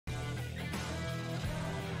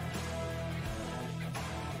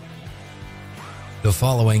The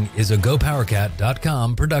following is a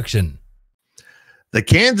GoPowercat.com production. The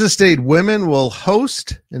Kansas State women will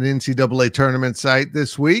host an NCAA tournament site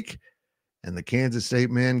this week, and the Kansas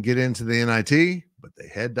State men get into the NIT, but they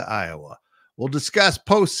head to Iowa. We'll discuss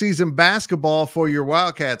postseason basketball for your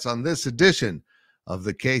Wildcats on this edition of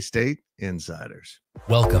the K-State Insiders.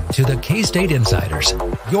 Welcome to the K-State Insiders,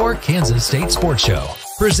 your Kansas State sports show,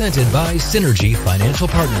 presented by Synergy Financial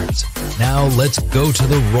Partners. Now let's go to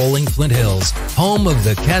the rolling Flint Hills, home of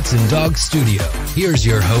the Cats and Dogs studio. Here's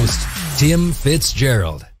your host, Tim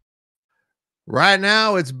Fitzgerald. Right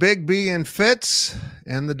now, it's Big B and Fitz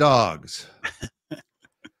and the dogs.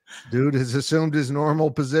 Dude has assumed his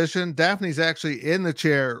normal position. Daphne's actually in the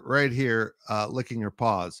chair right here, licking her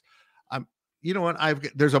paws. You know what?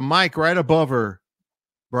 There's a mic right above her,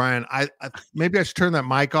 Brian. Maybe I should turn that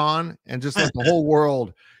mic on and just let the whole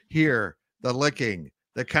world hear the licking,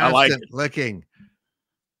 the constant licking.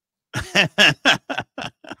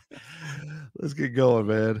 Let's get going,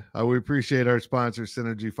 man. We appreciate our sponsor,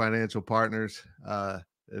 Synergy Financial Partners.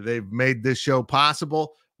 They've made this show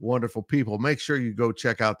possible. Wonderful people. Make sure you go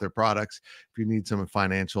check out their products if you need some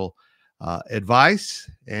financial advice,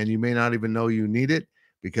 and you may not even know you need it,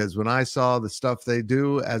 because when I saw the stuff they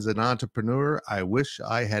do as an entrepreneur, I wish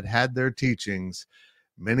I had their teachings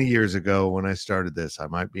many years ago when I started this. I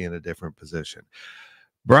might be in a different position.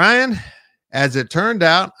 Brian, as it turned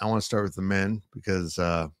out, I want to start with the men because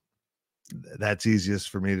that's easiest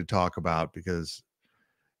for me to talk about, because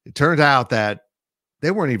it turned out that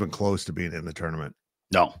they weren't even close to being in the tournament.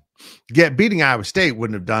 No. Beating Iowa State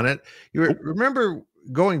wouldn't have done it. You remember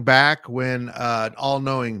going back when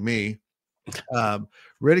all-knowing me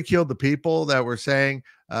ridiculed the people that were saying,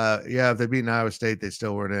 if they beat Iowa State, they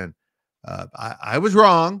still weren't in. I was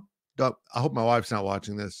wrong. I hope my wife's not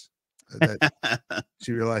watching this.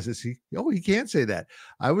 She realizes he can't say that.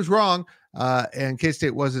 I was wrong. And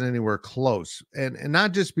K-State wasn't anywhere close. And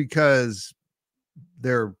not just because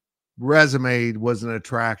their resume wasn't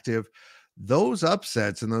attractive. Those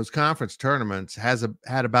upsets in those conference tournaments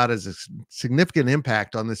had about as significant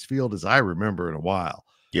impact on this field as I remember in a while.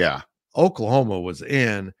 Yeah. Oklahoma was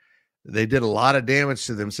in. They did a lot of damage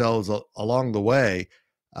to themselves along the way,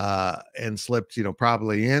 and slipped,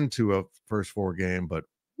 probably into a first four game, but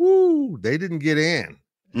they didn't get in.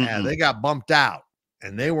 Yeah, they got bumped out,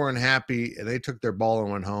 and they weren't happy, and they took their ball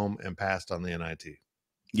and went home and passed on the NIT.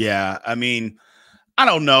 Yeah, I mean, I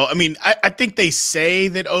don't know. I mean, I think they say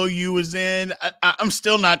that OU was in. I'm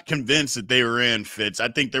still not convinced that they were in, Fitz. I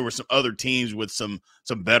think there were some other teams with some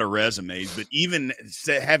better resumes. But even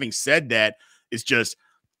having said that, it's just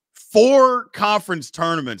 4 conference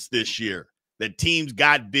tournaments this year that teams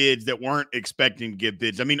got bids that weren't expecting to get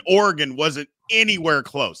bids. I mean, Oregon wasn't anywhere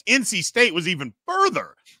close. NC State was even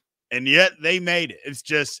further, and yet they made it. It's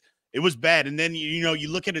just – it was bad. And then, you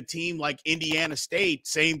look at a team like Indiana State,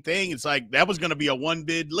 same thing. It's like that was going to be a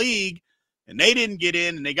one-bid league, and they didn't get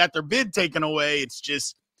in, and they got their bid taken away. It's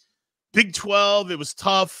just Big 12, it was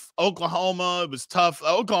tough. Oklahoma, it was tough.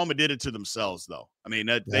 Oklahoma did it to themselves, though. I mean,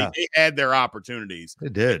 they had their opportunities. They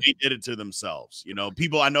did. They did it to themselves.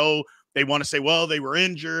 People I know, they want to say, well, they were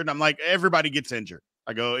injured. I'm like, everybody gets injured.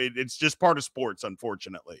 I go, it's just part of sports,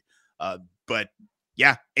 unfortunately. But,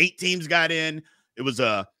 yeah, 8 teams got in. It was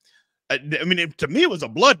to me, it was a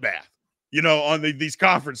bloodbath, on these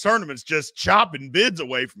conference tournaments, just chopping bids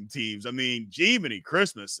away from teams. I mean, Jiminy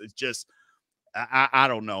Christmas. It's just, I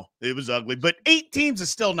don't know. It was ugly. But 8 teams is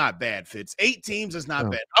still not bad, Fitz. 8 teams is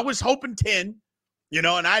not bad. I was hoping 10, and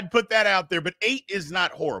I'd put that out there, but 8 is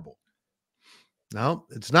not horrible. No,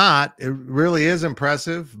 it's not. It really is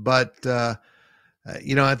impressive. But, at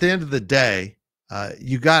the end of the day,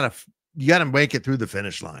 you gotta make it through the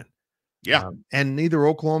finish line. Yeah. And neither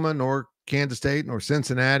Oklahoma nor Kansas State nor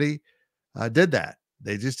Cincinnati did that.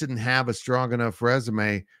 They just didn't have a strong enough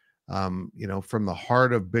resume, from the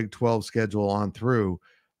heart of Big 12 schedule on through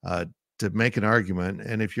to make an argument.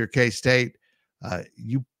 And if you're K-State,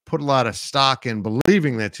 you put a lot of stock in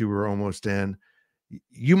believing that you were almost in.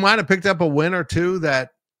 You might have picked up a win or two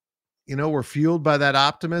that, were fueled by that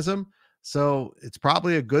optimism. So it's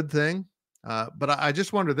probably a good thing. But I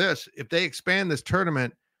just wonder this, if they expand this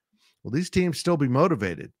tournament, will these teams still be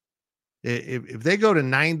motivated? If they go to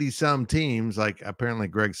 90-some teams, like apparently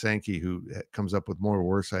Greg Sankey, who comes up with more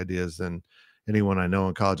worse ideas than anyone I know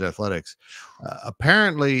in college athletics,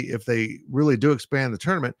 apparently if they really do expand the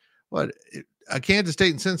tournament, Kansas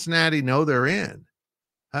State and Cincinnati know they're in.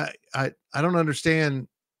 I don't understand.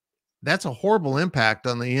 That's a horrible impact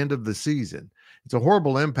on the end of the season. It's a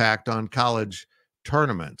horrible impact on college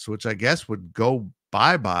tournaments, which I guess would go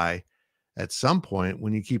bye-bye at some point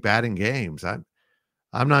when you keep adding games.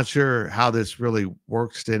 I'm not sure how this really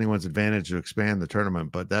works to anyone's advantage to expand the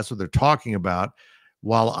tournament, but that's what they're talking about.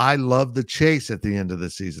 While I love the chase at the end of the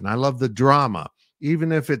season, I love the drama,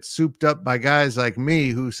 even if it's souped up by guys like me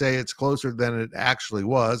who say it's closer than it actually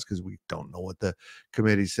was, because we don't know what the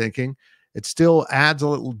committee's thinking. It still adds a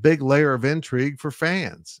little big layer of intrigue for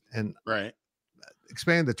fans. And right.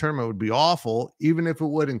 expanding the tournament would be awful, even if it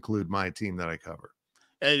would include my team that I cover.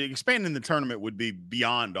 Expanding the tournament would be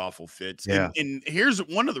beyond awful, Fitz. Yeah. And here's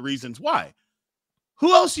one of the reasons why.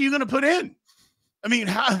 Who else are you going to put in? I mean,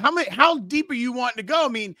 how deep are you wanting to go? I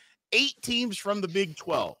mean, 8 teams from the Big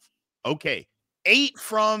 12. Okay. 8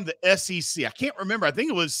 from the SEC. I can't remember. I think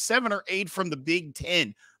it was 7 or 8 from the Big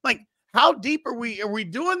 10. Like, how deep are we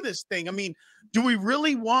doing this thing? I mean, do we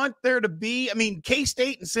really want there to be? I mean,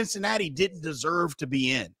 K-State and Cincinnati didn't deserve to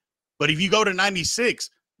be in. But if you go to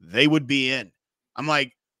 96, they would be in. I'm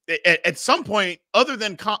like, at some point, other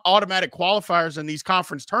than automatic qualifiers in these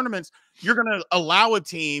conference tournaments, you're going to allow a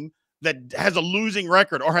team that has a losing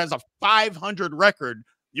record or has a 500 record.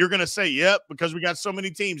 You're going to say, yep, because we got so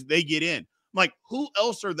many teams, they get in. I'm like, who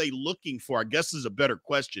else are they looking for? I guess is a better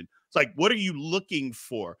question. It's like, what are you looking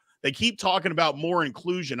for? They keep talking about more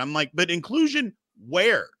inclusion. I'm like, but inclusion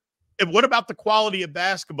where? And what about the quality of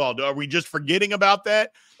basketball? Are we just forgetting about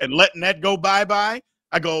that and letting that go bye-bye?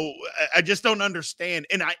 I just don't understand.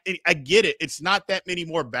 And I get it. It's not that many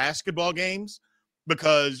more basketball games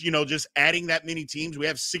because, just adding that many teams. We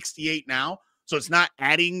have 68 now. So it's not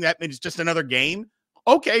adding that many. It's just another game.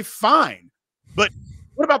 Okay, fine. But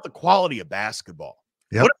what about the quality of basketball?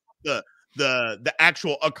 Yep. What about the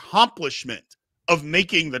actual accomplishment of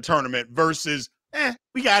making the tournament versus,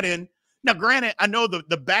 we got in. Now, granted, I know the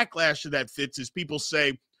backlash to that, Fitz, is people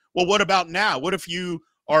say, well, what about now? What if you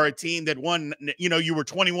are a team that won, you were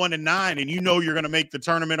 21-9 and you're going to make the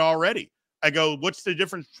tournament already? I go, what's the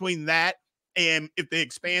difference between that and if they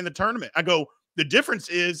expand the tournament? I go, the difference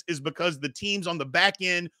is because the teams on the back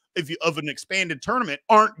end of an expanded tournament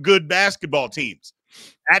aren't good basketball teams.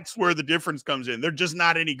 That's where the difference comes in. They're just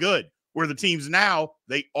not any good. Where the teams now,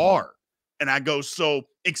 they are. And I go, so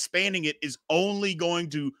expanding it is only going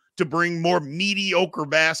to bring more mediocre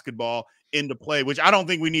basketball into play, which I don't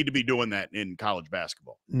think we need to be doing that in college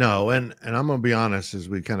basketball. No, and I'm going to be honest, as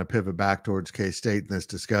we kind of pivot back towards K-State in this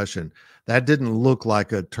discussion, that didn't look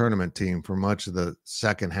like a tournament team for much of the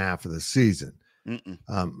second half of the season.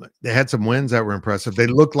 They had some wins that were impressive. They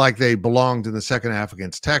looked like they belonged in the second half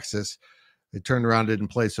against Texas. They turned around, didn't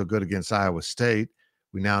play so good against Iowa State.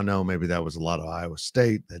 We now know maybe that was a lot of Iowa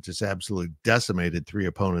State that just absolutely decimated 3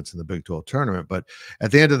 opponents in the Big 12 tournament. But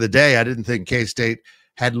at the end of the day, I didn't think K-State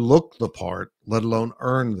had looked the part, let alone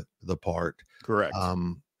earned the part. Correct.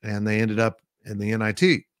 And they ended up in the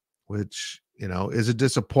NIT, which, is a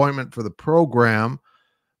disappointment for the program,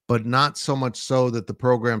 but not so much so that the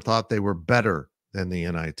program thought they were better than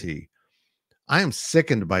the NIT. I am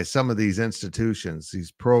sickened by some of these institutions,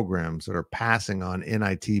 these programs that are passing on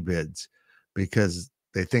NIT bids because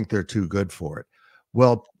they think they're too good for it.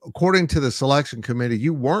 Well, according to the selection committee,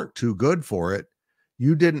 you weren't too good for it.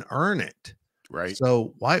 You didn't earn it. Right.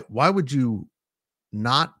 So why would you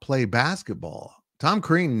not play basketball? Tom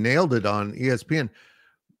Crean nailed it on ESPN.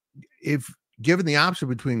 If given the option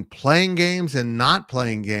between playing games and not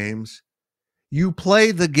playing games, you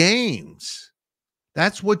play the games.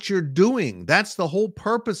 That's what you're doing. That's the whole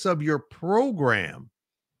purpose of your program.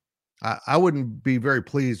 I wouldn't be very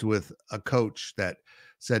pleased with a coach that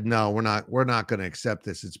said, no, we're not going to accept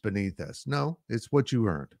this. It's beneath us. No, it's what you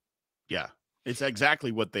earned. Yeah, it's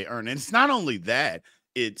exactly what they earn. And it's not only that,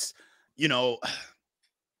 it's,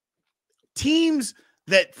 teams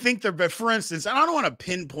that think they're, for instance, I don't want to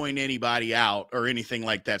pinpoint anybody out or anything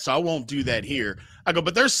like that, so I won't do that here. I go,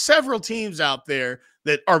 but there's several teams out there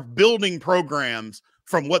that are building programs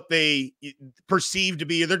from what they perceive to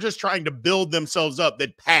be. They're just trying to build themselves up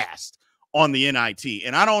that passed on the NIT.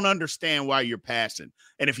 And I don't understand why you're passing.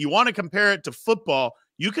 And if you want to compare it to football,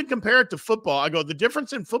 you can compare it to football. I go, the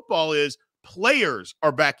difference in football is players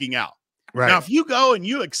are backing out. Right. Now, if you go and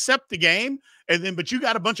you accept the game but you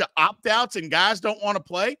got a bunch of opt-outs and guys don't want to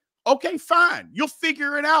play, okay, fine. You'll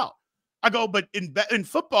figure it out. I go, but in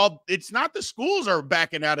football, it's not the schools are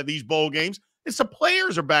backing out of these bowl games. It's the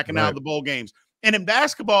players are backing out of the bowl games. And in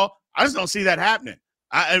basketball, I just don't see that happening.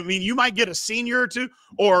 I mean, you might get a senior or two,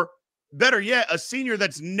 or better yet, a senior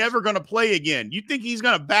that's never going to play again. You think he's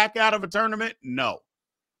going to back out of a tournament? No,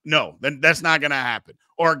 then that's not going to happen.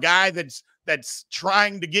 Or a guy that's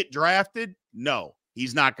trying to get drafted? No,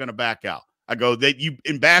 he's not going to back out. I go, that you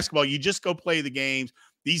in basketball, you just go play the games.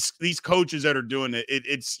 These coaches that are doing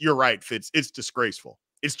it, you're right, Fitz. It's disgraceful.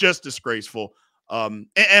 It's just disgraceful. And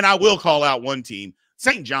I will call out one team.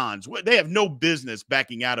 St. John's, they have no business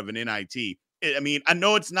backing out of an NIT. I mean, I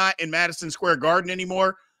know it's not in Madison Square Garden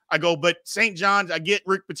anymore. I go, but St. John's, I get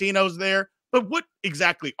Rick Pitino's there, but what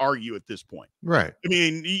exactly are you at this point? Right. I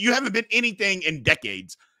mean, you haven't been anything in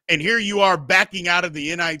decades, and here you are backing out of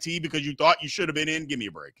the NIT because you thought you should have been in. Give me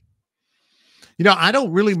a break. You know, I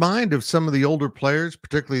don't really mind if some of the older players,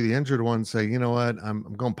 particularly the injured ones, say, you know what,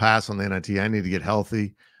 I'm going to pass on the NIT. I need to get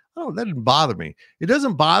healthy. Oh, that didn't bother me. It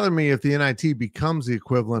doesn't bother me if the NIT becomes the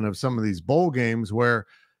equivalent of some of these bowl games where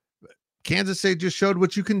Kansas State just showed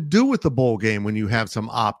what you can do with the bowl game when you have some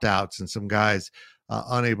opt-outs and some guys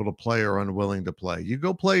unable to play or unwilling to play. You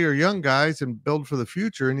go play your young guys and build for the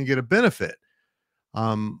future, and you get a benefit.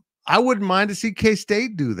 I wouldn't mind to see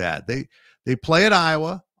K-State do that. They play at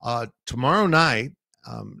Iowa tomorrow night.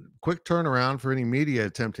 Quick turnaround for any media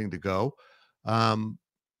attempting to go.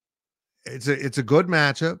 It's a good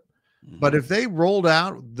matchup, but if they rolled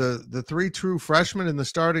out the three true freshmen in the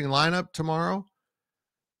starting lineup tomorrow,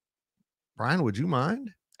 Brien, would you mind?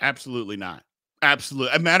 Absolutely not.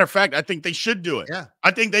 Absolutely. As a matter of fact, I think they should do it. Yeah. I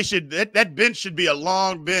think they should. That bench should be a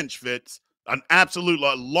long bench, Fitz. An absolute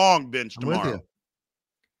long bench tomorrow.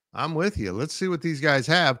 I'm with you. Let's see what these guys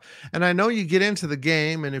have. And I know you get into the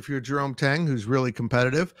game, and if you're Jerome Tang, who's really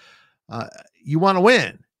competitive, you want to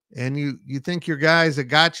win. And you think your guys that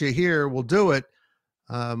got you here will do it.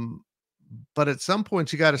 But at some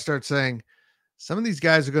point, you got to start saying, some of these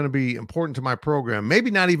guys are going to be important to my program. Maybe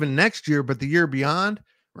not even next year, but the year beyond.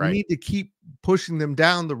 Right. We need to keep pushing them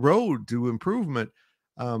down the road to improvement.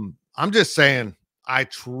 I'm just saying, I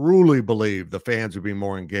truly believe the fans would be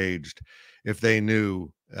more engaged if they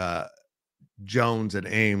knew Jones and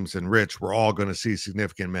Ames and Rich were all going to see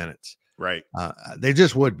significant minutes. Right. They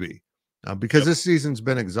just would be. Because this season's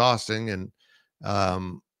been exhausting, and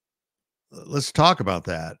let's talk about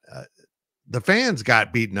that. The fans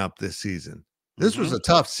got beaten up this season. This was a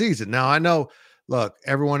tough season. Now, I know, look,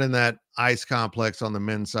 everyone in that ice complex on the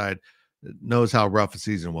men's side knows how rough a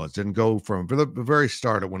season was. Didn't go from the very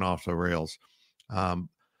start, it went off the rails.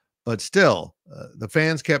 But still, the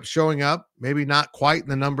fans kept showing up, maybe not quite in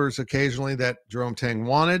the numbers occasionally that Jerome Tang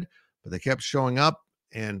wanted, but they kept showing up,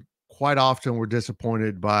 and quite often were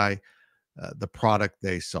disappointed by the product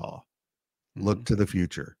they saw. Look to the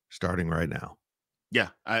future, starting right now. Yeah,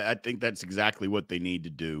 I think that's exactly what they need to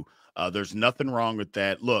do. There's nothing wrong with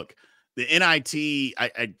that. Look, the NIT,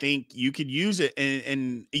 I think you could use it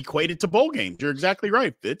and equate it to bowl games. You're exactly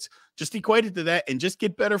right, Fitz. Just equate it to that and just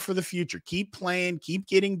get better for the future. Keep playing, keep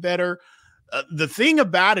getting better. The thing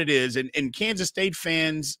about it is, and Kansas State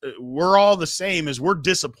fans, we're all the same, as we're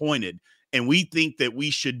disappointed, and we think that we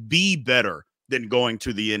should be better than going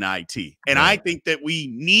to the NIT. And I think that we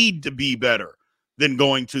need to be better than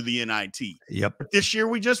going to the NIT. Yep. But this year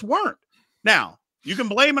we just weren't. Now, you can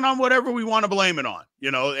blame it on whatever we want to blame it on,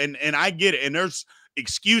 you know, and I get it. And there's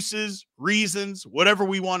excuses, reasons, whatever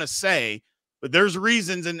we want to say, but there's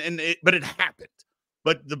reasons, but it happened.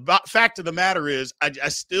 But the fact of the matter is, I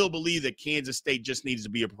still believe that Kansas State just needs to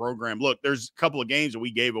be a program. Look, there's a couple of games that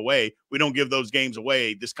we gave away. We don't give those games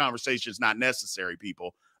away. This conversation is not necessary,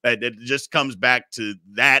 people. It just comes back to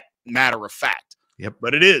that matter of fact. Yep.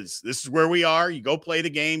 But it is. This is where we are. You go play the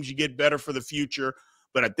games, you get better for the future.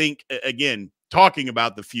 But I think, again, talking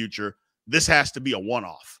about the future, this has to be a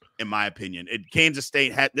one-off, in my opinion. Kansas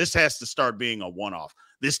State, this has to start being a one-off.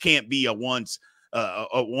 This can't be a once,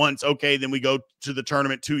 okay, then we go to the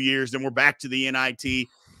tournament 2 years, then we're back to the NIT.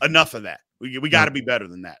 Enough of that. We got to be better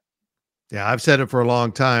than that. Yeah, I've said it for a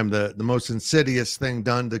long time. The most insidious thing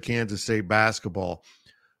done to Kansas State basketball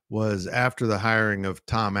was after the hiring of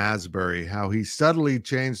Tom Asbury, how he subtly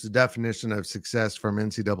changed the definition of success from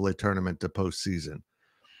NCAA tournament to postseason.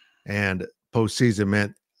 And postseason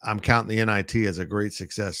meant I'm counting the NIT as a great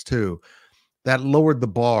success too. That lowered the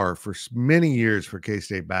bar for many years for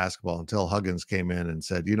K-State basketball until Huggins came in and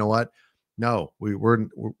said, you know what? No, we're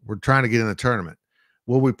trying to get in the tournament.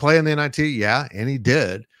 Will we play in the NIT? Yeah, and he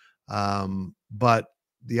did. But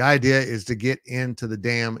the idea is to get into the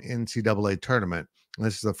damn NCAA tournament.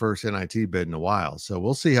 This is the first NIT bid in a while. So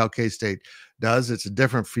we'll see how K-State does. It's a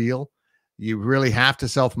different feel. You really have to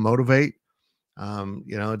self-motivate. You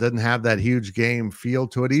know, it doesn't have that huge game feel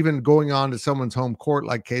to it. Even going on to someone's home court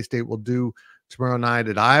like K-State will do tomorrow night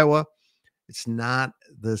at Iowa, it's not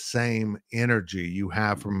the same energy you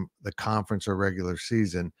have from the conference or regular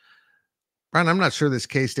season. Brien, I'm not sure this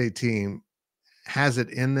K-State team has it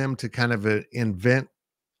in them to kind of invent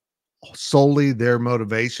solely their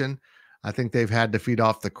motivation. I think they've had to feed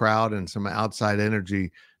off the crowd and some outside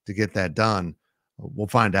energy to get that done. We'll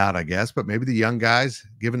find out, I guess, but maybe the young guys,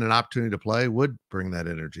 given an opportunity to play, would bring that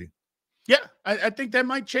energy. Yeah, I think that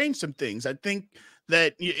might change some things. I think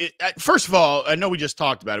that first of all, I know we just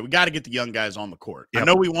talked about it. We got to get the young guys on the court. Yep. I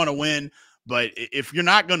know we want to win, but if you're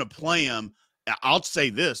not going to play them, I'll say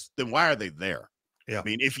this, then why are they there? Yeah. I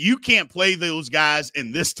mean, if you can't play those guys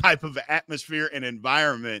in this type of atmosphere and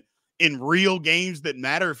environment in real games that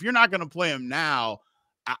matter, if you're not going to play them now,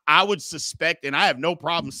 I would suspect, and I have no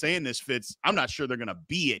problem saying this, Fitz, I'm not sure they're going to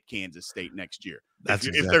be at Kansas State next year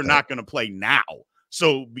if they're not going to play now.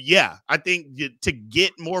 So, yeah, I think to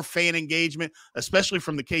get more fan engagement, especially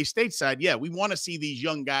from the K-State side, yeah, we want to see these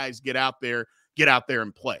young guys get out there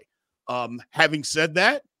and play. Having said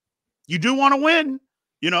that, you do want to win,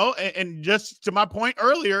 and just to my point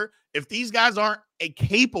earlier, if these guys aren't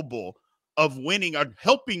capable of winning or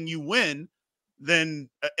helping you win, then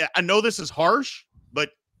I know this is harsh,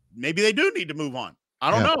 but maybe they do need to move on.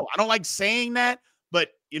 I don't know. I don't like saying that, but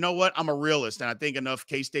you know what? I'm a realist, and I think enough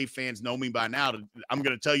K-State fans know me by now. I'm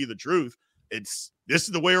going to tell you the truth. This is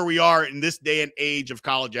the way we are in this day and age of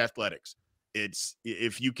college athletics. It's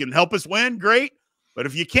if you can help us win, great. But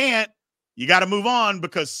if you can't, you got to move on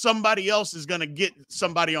because somebody else is going to get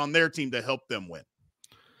somebody on their team to help them win.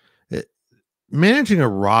 Managing a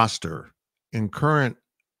roster in current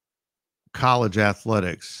college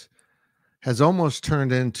athletics has almost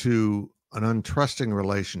turned into an untrusting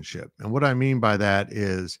relationship. And what I mean by that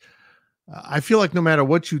is I feel like no matter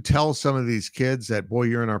what you tell some of these kids that, boy,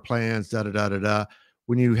 you're in our plans, da-da-da-da-da,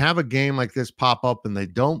 when you have a game like this pop up and they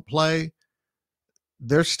don't play,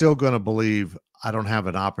 they're still going to believe I don't have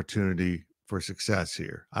an opportunity for success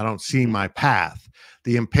here. I don't see my path.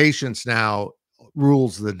 The impatience now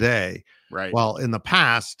rules the day. Right. While in the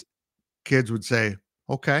past, kids would say,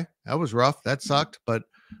 okay, that was rough. That sucked, but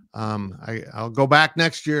I'll go back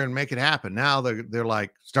next year and make it happen. Now they're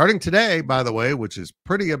like, starting today, by the way, which is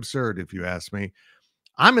pretty absurd if you ask me,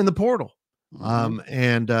 I'm in the portal. I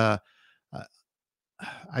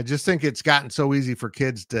just think it's gotten so easy for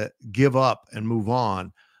kids to give up and move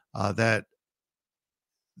on that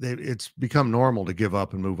it's become normal to give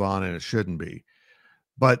up and move on, and it shouldn't be.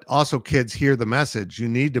 But also kids hear the message, you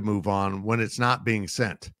need to move on when it's not being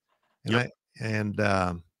sent. And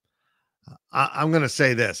I'm going to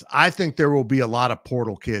say this. I think there will be a lot of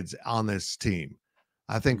portal kids on this team.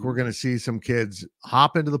 I think we're going to see some kids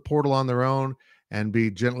hop into the portal on their own and be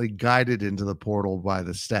gently guided into the portal by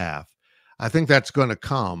the staff. I think that's going to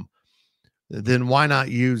come. Then why not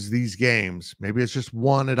use these games? Maybe it's just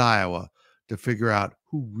one at Iowa to figure out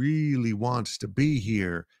who really wants to be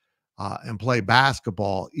here and play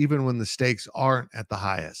basketball, even when the stakes aren't at the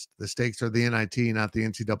highest. The stakes are the NIT, not the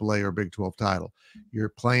NCAA or Big 12 title. You're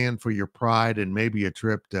playing for your pride and maybe a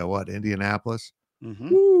trip to Indianapolis.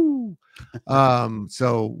 Woo!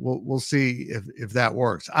 So we'll see if that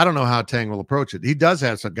works. I don't know how Tang will approach it. He does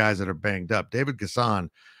have some guys that are banged up. David Gasson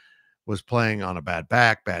was playing on a bad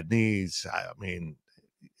back, bad knees. I mean,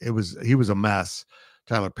 he was a mess.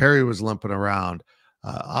 Tyler Perry was limping around.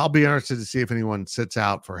 I'll be interested to see if anyone sits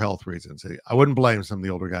out for health reasons. I wouldn't blame some of the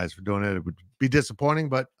older guys for doing it. It would be disappointing,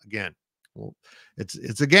 but again,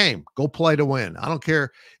 it's a game. Go play to win. I don't care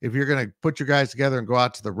if you're going to put your guys together and go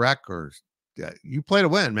out to the rec, or you play to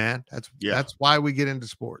win, man. That's why we get into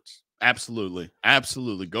sports. Absolutely.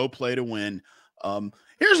 Go play to win.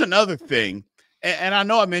 Here's another thing, and I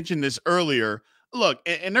know I mentioned this earlier. Look,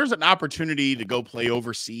 and there's an opportunity to go play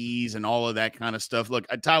overseas and all of that kind of stuff. Look,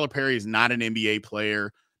 Tyler Perry is not an NBA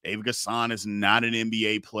player. David Gasson is not an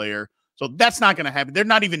NBA player. So that's not going to happen. They're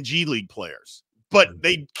not even G League players. But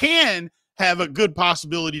they can have a good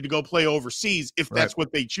possibility to go play overseas if that's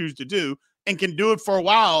what they choose to do, and can do it for a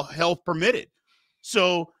while, health permitted.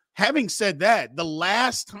 So having said that, the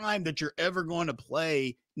last time that you're ever going to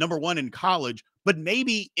play, number one, in college, but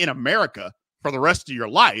maybe in America for the rest of your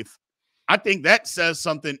life, I think that says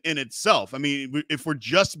something in itself. I mean, if we're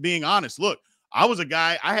just being honest, look, I was a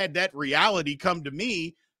guy, I had that reality come to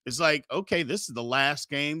me. It's like, okay, this is the last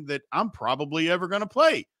game that I'm probably ever going to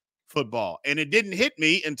play football. And it didn't hit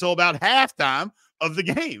me until about halftime of the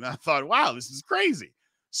game. I thought, wow, this is crazy.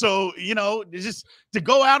 So, just to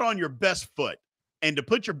go out on your best foot and to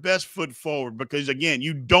put your best foot forward, because again,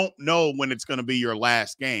 you don't know when it's going to be your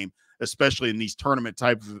last game, especially in these tournament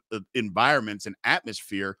type of environments and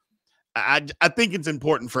atmosphere. I think it's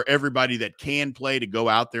important for everybody that can play to go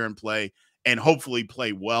out there and play, and hopefully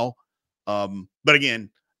play well. But again,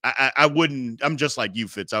 I wouldn't. I'm just like you,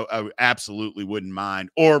 Fitz. I absolutely wouldn't mind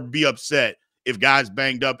or be upset if guys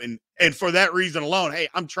banged up, and for that reason alone, hey,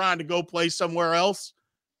 I'm trying to go play somewhere else,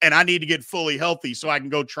 and I need to get fully healthy so I can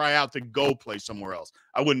go try out to go play somewhere else.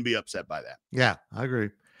 I wouldn't be upset by that. Yeah, I agree.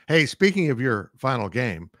 Hey, speaking of your final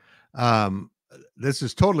game, this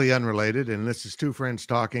is totally unrelated, and this is two friends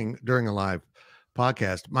talking during a live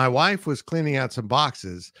podcast. My wife was cleaning out some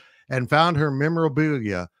boxes and found her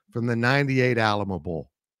memorabilia from the 98 Alamo Bowl.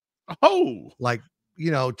 Oh, Like,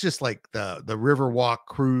 just like the Riverwalk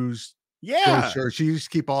cruise. yeah. Sure. She used to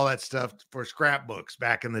keep all that stuff for scrapbooks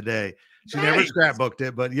back in the day. She never Nice. scrapbooked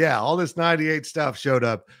it, but yeah, all this 98 stuff showed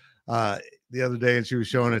up the other day and she was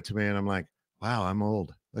showing it to me and I'm like, wow, I'm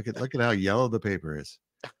old. Look at how yellow the paper is.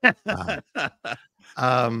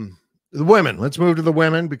 The women, let's move to the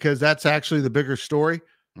women because that's actually the bigger story.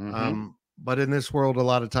 But in this world, a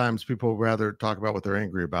lot of times people rather talk about what they're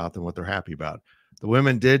angry about than what they're happy about. The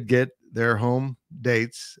women did get their home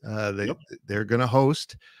dates. They're going to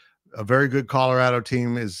host. A very good Colorado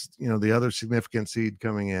team is, the other significant seed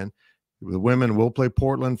coming in. The women will play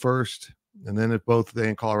Portland first, and then if both they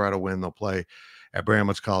and Colorado win, they'll play at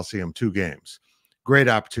Bramlage Coliseum 2 games. Great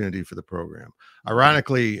opportunity for the program.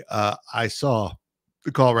 Ironically, I saw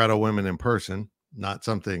the Colorado women in person, not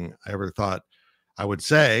something I ever thought I would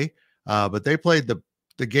say, but they played the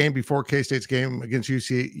game before K-State's game against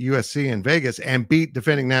USC in Vegas and beat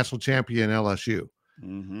defending national champion LSU.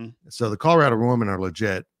 So the Colorado women are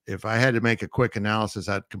legit. If I had to make a quick analysis,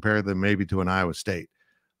 I'd compare them maybe to an Iowa State.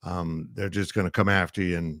 They're just going to come after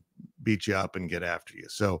you and beat you up and get after you.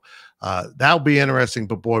 So that'll be interesting.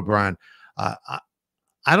 But boy, Brian, I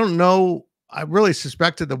don't know. I really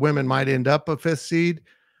suspected the women might end up a 5th seed,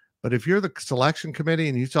 but if you're the selection committee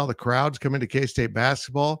and you saw the crowds come into K-State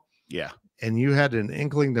basketball, and you had an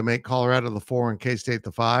inkling to make Colorado the 4 and K-State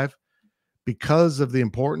the 5, because of the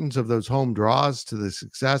importance of those home draws to the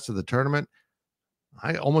success of the tournament,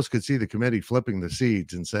 I almost could see the committee flipping the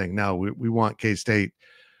seeds and saying, no, we want K-State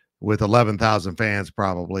with 11,000 fans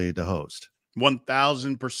probably to host.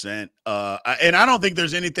 1,000%. And I don't think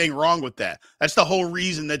there's anything wrong with that. That's the whole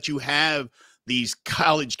reason that you have these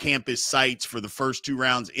college campus sites for the first 2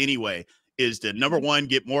 rounds anyway, is to, number one,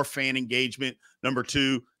 get more fan engagement. Number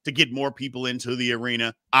 2, to get more people into the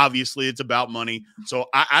arena. Obviously, it's about money. So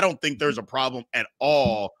I don't think there's a problem at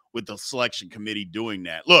all with the selection committee doing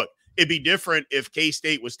that. Look, it'd be different if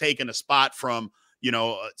K-State was taking a spot from,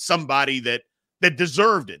 somebody that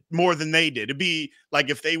deserved it more than they did. It'd be like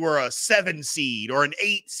if they were a 7 seed or an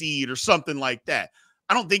 8 seed or something like that.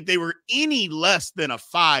 I don't think they were any less than a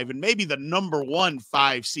 5 and maybe the number 1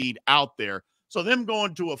 5 seed out there. So them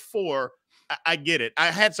going to a 4, I get it. I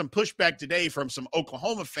had some pushback today from some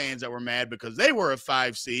Oklahoma fans that were mad because they were a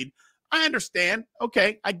 5 seed. I understand.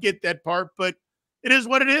 Okay, I get that part, but it is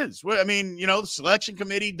what it is. I mean, the selection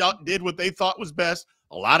committee did what they thought was best.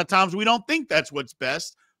 A lot of times we don't think that's what's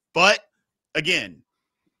best, but again,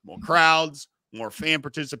 more crowds, more fan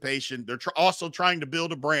participation. They're also trying to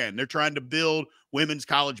build a brand. They're trying to build women's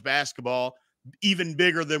college basketball even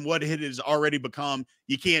bigger than what it has already become.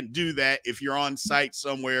 You can't do that if you're on site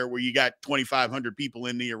somewhere where you got 2,500 people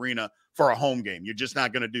in the arena for a home game. You're just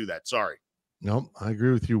not going to do that. Sorry. Nope. I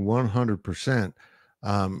agree with you 100%.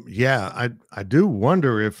 I do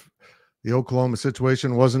wonder if the Oklahoma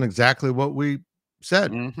situation wasn't exactly what we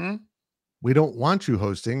said. We don't want you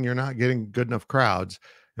hosting. You're not getting good enough crowds.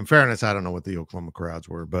 In fairness, I don't know what the Oklahoma crowds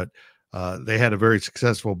were, but they had a very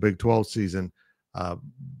successful Big 12 season.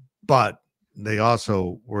 But they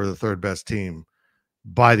also were the 3rd best team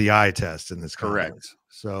by the eye test in this conference. Correct.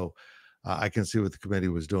 So I can see what the committee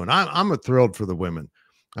was doing. I'm thrilled for the women.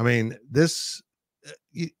 I mean,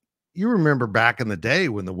 you remember back in the day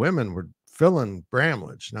when the women were filling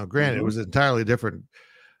Bramlage. Now, granted, it was an entirely different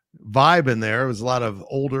vibe in there. It was a lot of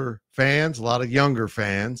older fans, a lot of younger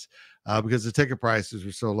fans, because the ticket prices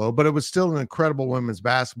were so low, but it was still an incredible women's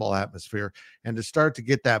basketball atmosphere. And to start to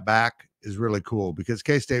get that back is really cool because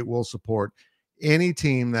K-State will support any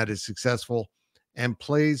team that is successful and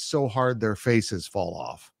plays so hard their faces fall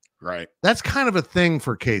off. Right. That's kind of a thing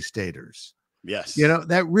for K-Staters. Yes.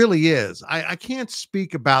 That really is. I can't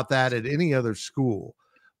speak about that at any other school,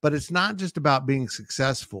 but it's not just about being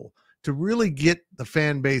successful. To really get the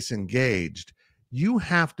fan base engaged, you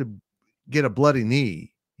have to get a bloody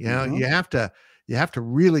knee. You have to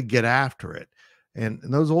really get after it. And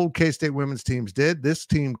those old K-State women's teams did. This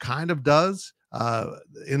team kind of does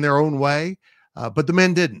in their own way, but the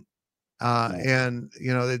men didn't. And,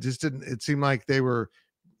 they just didn't. It seemed like they were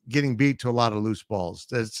getting beat to a lot of loose balls.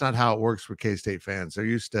 That's not how it works for K-State fans. They're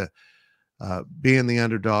used to being the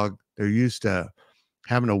underdog. They're used to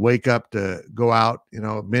having to wake up to go out.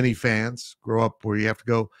 Many fans grow up where you have to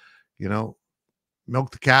go,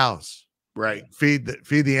 milk the cows. Right. Feed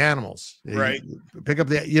the animals. Right. You pick up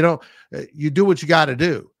you do what you got to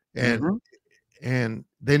do. And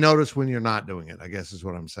they notice when you're not doing it, I guess is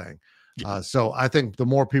what I'm saying. So I think the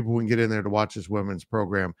more people we can get in there to watch this women's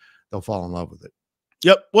program, they'll fall in love with it.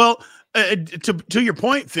 Yep. Well, to your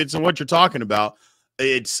point, Fitz, and what you're talking about,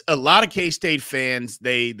 it's a lot of K-State fans.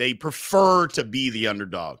 They prefer to be the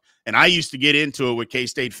underdog, and I used to get into it with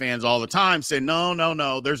K-State fans all the time, saying,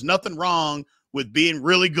 no, there's nothing wrong with being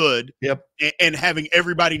really good. Yep. And having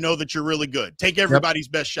everybody know that you're really good. Take everybody's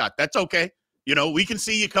best shot. That's okay. We can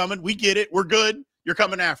see you coming. We get it. We're good. You're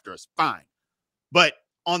coming after us. Fine. But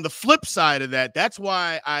on the flip side of that, that's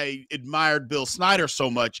why I admired Bill Snyder so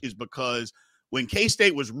much, is because when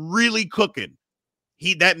K-State was really cooking,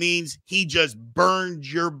 that means he just burned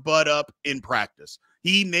your butt up in practice.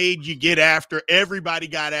 He made you get after. Everybody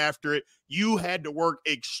got after it. You had to work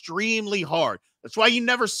extremely hard. That's why you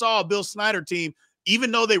never saw a Bill Snyder team,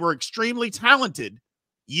 even though they were extremely talented.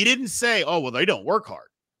 You didn't say, oh, well, they don't work hard.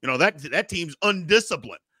 That team's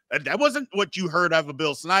undisciplined. That wasn't what you heard of a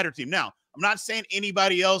Bill Snyder team. Now, I'm not saying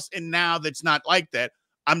anybody else in now that's not like that.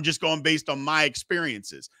 I'm just going based on my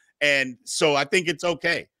experiences. And so I think it's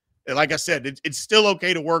okay. Like I said, it's still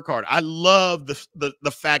okay to work hard. I love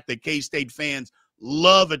the fact that K-State fans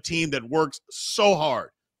love a team that works so hard.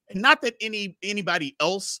 And not that anybody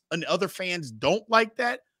else and other fans don't like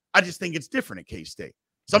that. I just think it's different at K-State.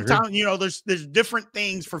 Sometimes, there's different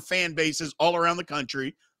things for fan bases all around the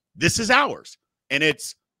country. This is ours. And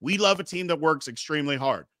we love a team that works extremely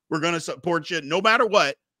hard. We're going to support you no matter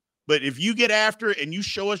what. But if you get after it and you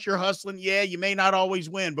show us you're hustling, yeah, you may not always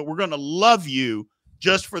win, but we're going to love you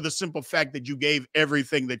just for the simple fact that you gave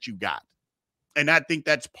everything that you got. And I think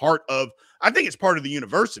it's part of the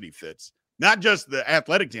university, Fitz, not just the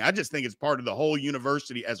athletic team. I just think it's part of the whole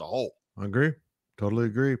university as a whole. I agree. Totally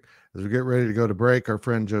agree. As we get ready to go to break, our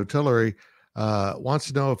friend Joe Tillery wants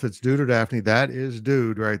to know if it's Dude or Daphne. That is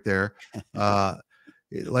Dude right there.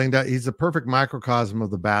 Laying down, he's the perfect microcosm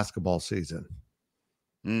of the basketball season.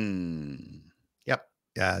 Yep.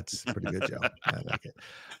 Yeah, it's pretty good, Joe. I like it.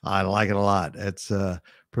 I like it a lot. It's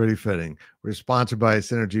pretty fitting. We're sponsored by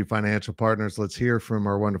Synergy Financial Partners. Let's hear from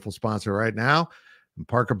our wonderful sponsor right now and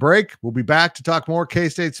park a break. We'll be back to talk more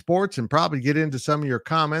K-State sports and probably get into some of your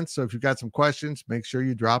comments. So if you've got some questions, make sure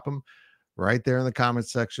you drop them right there in the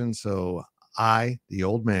comments section so I, the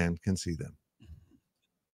old man, can see them.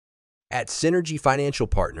 At Synergy Financial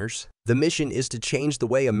Partners, the mission is to change the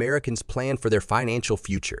way Americans plan for their financial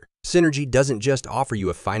future. Synergy doesn't just offer you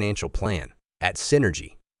a financial plan. At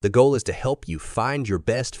Synergy, the goal is to help you find your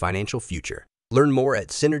best financial future. Learn more at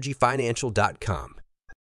synergyfinancial.com.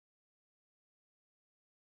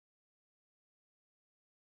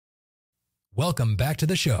 Welcome back to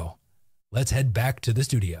the show. Let's head back to the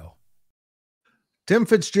studio. Tim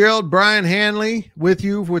Fitzgerald, Brien Hanley with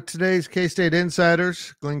you with today's K-State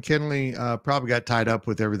Insiders. Glenn Kinley probably got tied up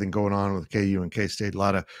with everything going on with KU and K-State. A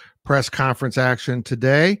lot of press conference action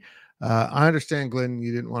today. I understand, Glenn,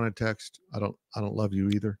 you didn't want to text. I don't love you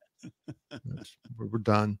either. We're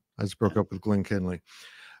done. I just broke up with Glenn Kinley.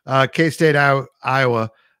 K-State,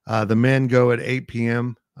 Iowa. The men go at 8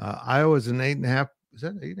 p.m. Iowa's an 8.5. Is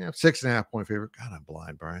that 8.5? 6.5 point favorite. God, I'm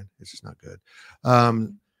blind, Brian. It's just not good.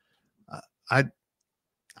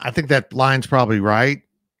 I think that line's probably right,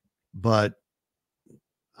 but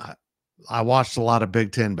I watched a lot of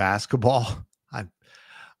Big Ten basketball. I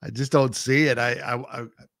just don't see it. I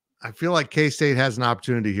feel like K-State has an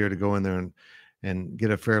opportunity here to go in there and get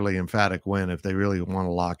a fairly emphatic win if they really want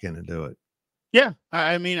to lock in and do it. Yeah,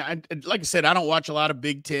 I mean, like I said, I don't watch a lot of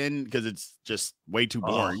Big Ten because it's just way too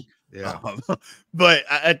boring. Yeah, but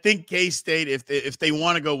I think K-State, if they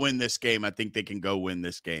want to go win this game, I think they can go win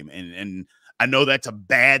this game. And I know that's a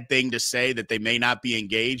bad thing to say, that they may not be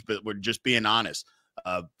engaged, but we're just being honest.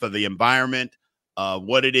 For the environment,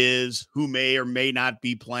 what it is, who may or may not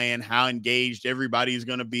be playing, how engaged everybody is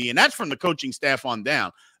going to be. And that's from the coaching staff on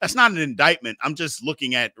down. That's not an indictment. I'm just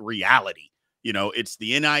looking at reality. It's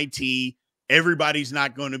the NIT. Everybody's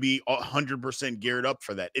not going to be 100% geared up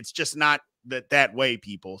for that. It's just not that way,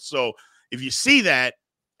 people. So if you see that,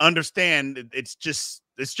 understand it's just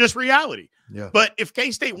reality. Yeah. But if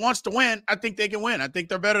K-State wants to win, I think they can win. I think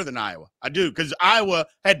they're better than Iowa. I do, because Iowa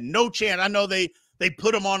had no chance. I know they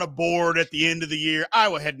put them on a board at the end of the year.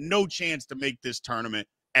 Iowa had no chance to make this tournament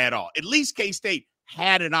at all. At least K-State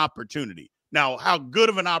had an opportunity. Now, how good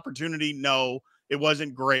of an opportunity? No, it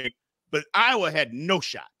wasn't great. But Iowa had no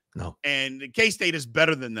shot. No. And K-State is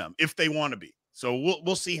better than them if they want to be. So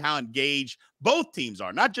we'll see how engaged both teams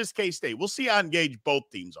are, not just K-State. We'll see how engaged both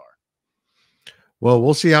teams are. Well,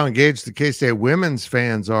 we'll see how engaged the K-State women's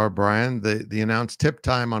fans are, Brian. The announced tip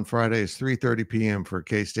time on Friday is 3:30 p.m. for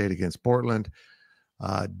K-State against Portland.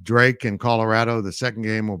 Drake in Colorado, the second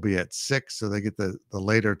game will be at 6, so they get the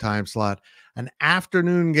later time slot. An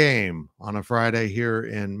afternoon game on a Friday here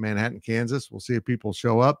in Manhattan, Kansas. We'll see if people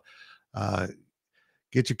show up.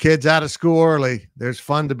 Get your kids out of school early. There's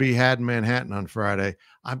fun to be had in Manhattan on Friday.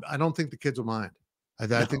 I don't think the kids will mind. I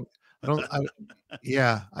think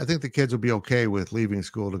the kids will be okay with leaving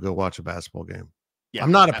school to go watch a basketball game. Yeah,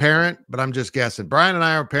 I'm not a parent, but I'm just guessing. Brian and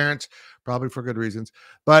I are parents, probably for good reasons.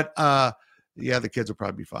 But the kids will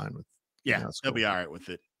probably be fine with. They'll be all right with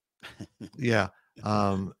it. Yeah.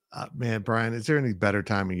 Man, Brian, is there any better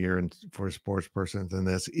time of year for a sports person than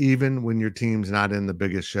this? Even when your team's not in the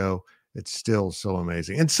biggest show, it's still so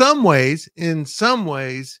amazing. In some ways,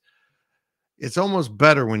 it's almost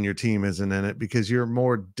better when your team isn't in it because you're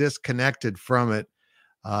more disconnected from it,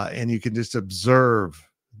 and you can just observe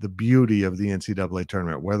the beauty of the NCAA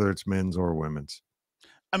tournament, whether it's men's or women's.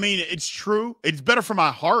 I mean, it's true. It's better for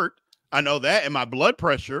my heart. I know that, and my blood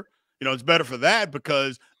pressure. It's better for that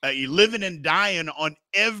because you're living and dying on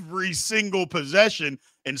every single possession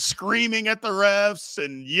and screaming at the refs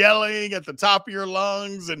and yelling at the top of your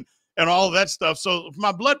lungs and all of that stuff. So for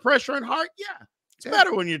my blood pressure and heart, it's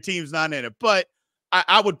better when your team's not in it. But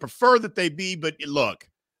I would prefer that they be. But look,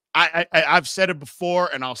 I've said it before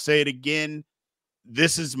and I'll say it again.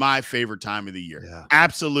 This is my favorite time of the year. Yeah.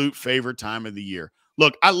 Absolute favorite time of the year.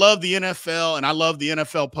 Look, I love the NFL and I love the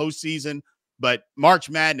NFL postseason. But March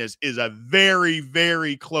Madness is a very,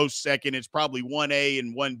 very close second. It's probably 1A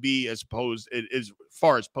and 1B as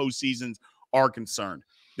far as postseasons are concerned.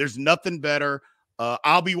 There's nothing better.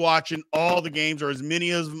 I'll be watching all the games or as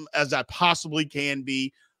many of them as I possibly can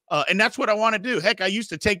be. And that's what I want to do. Heck, I used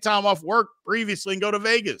to take time off work previously and go to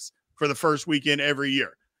Vegas for the first weekend every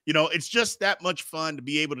year. It's just that much fun to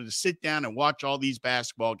be able to sit down and watch all these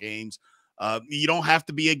basketball games. You don't have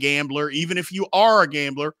to be a gambler. Even if you are a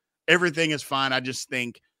gambler, everything is fine. I just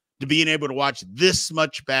think to being able to watch this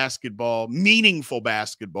much basketball, meaningful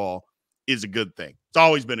basketball, is a good thing. It's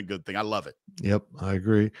always been a good thing. I love it. Yep, I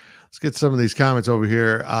agree. Let's get some of these comments over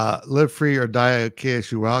here. Live free or die a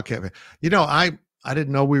KSU Wildcat. I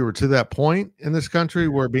didn't know we were to that point in this country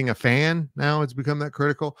where being a fan now has become that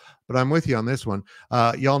critical, but I'm with you on this one.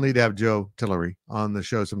 Y'all need to have Joe Tillery on the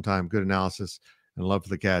show sometime. Good analysis and love for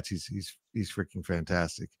the Cats. He's freaking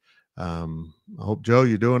fantastic. I hope, Joe,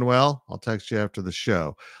 you're doing well. I'll text you after the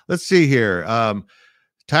show. Let's see here.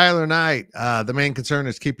 Tyler Knight, the main concern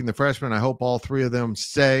is keeping the freshmen. I hope all three of them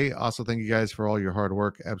stay. Also, thank you guys for all your hard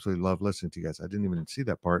work. Absolutely love listening to you guys. I didn't even see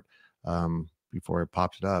that part before I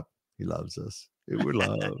popped it up. He loves us. We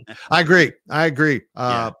love. I agree.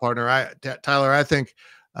 Partner. Tyler, I think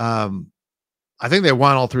they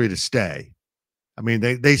want all three to stay. I mean,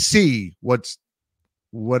 they see what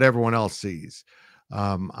everyone else sees.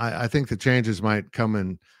 I think the changes might come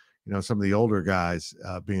in, some of the older guys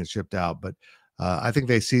being shipped out, but I think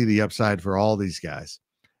they see the upside for all these guys.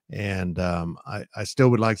 And I still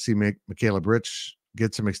would like to see Michaela Bridge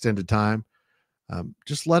get some extended time.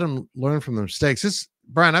 Just let them learn from their mistakes.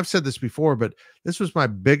 Brian, I've said this before, but this was my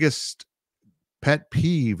biggest pet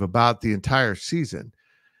peeve about the entire season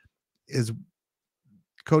is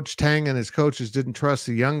Coach Tang and his coaches didn't trust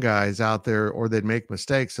the young guys out there or they'd make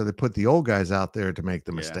mistakes. So they put the old guys out there to make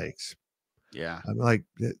the mistakes. Yeah. I'm like,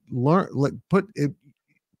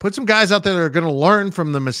 put some guys out there that are going to learn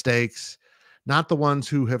from the mistakes, not the ones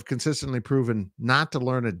who have consistently proven not to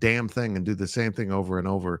learn a damn thing and do the same thing over and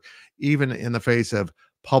over, even in the face of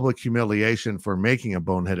public humiliation for making a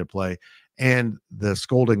boneheaded play and the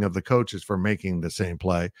scolding of the coaches for making the same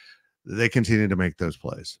play. They continue to make those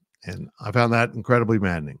plays. And I found that incredibly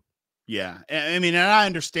maddening. Yeah. I mean, and I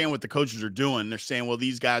understand what the coaches are doing. They're saying, well,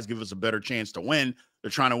 these guys give us a better chance to win.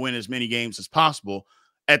 They're trying to win as many games as possible.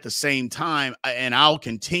 At the same time, and I'll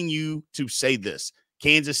continue to say this,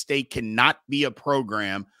 Kansas State cannot be a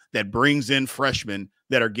program that brings in freshmen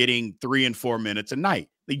that are getting 3 and 4 minutes a night.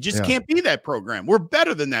 They just can't be that program. We're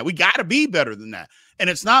better than that. We got to be better than that. And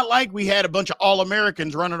it's not like we had a bunch of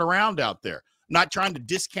All-Americans running around out there. I'm not trying to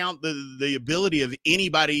discount the ability of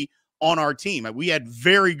anybody on our team. We had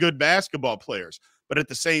very good basketball players. But at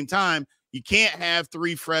the same time, you can't have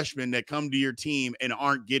 3 freshmen that come to your team and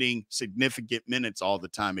aren't getting significant minutes all the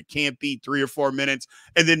time. It can't be 3 or 4 minutes,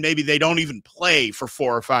 and then maybe they don't even play for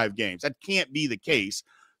 4 or 5 games. That can't be the case.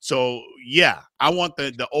 So, yeah, I want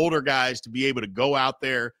the older guys to be able to go out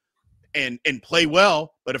there and play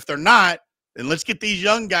well. But if they're not, then let's get these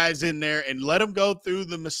young guys in there and let them go through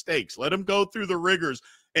the mistakes. Let them go through the rigors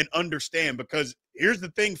and understand. Because here's the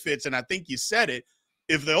thing, Fitz, and I think you said it.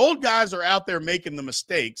 If the old guys are out there making the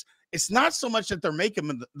mistakes, it's not so much that they're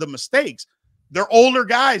making the mistakes. They're older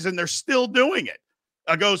guys, and they're still doing it.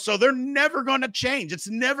 So they're never going to change. It's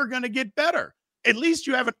never going to get better. At least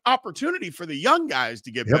you have an opportunity for the young guys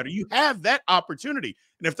to get better. You have that opportunity.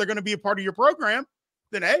 And if they're going to be a part of your program,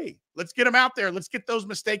 then, hey, Let's get them out there. Let's get those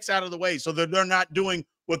mistakes out of the way so that they're not doing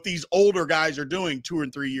what these older guys are doing 2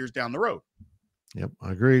 and 3 years down the road. Yep,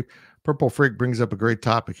 I agree. Purple Freak brings up a great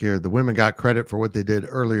topic here. The women got credit for what they did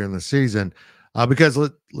earlier in the season because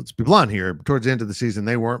let's be blunt here. Towards the end of the season,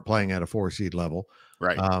 they weren't playing at a 4-seed level.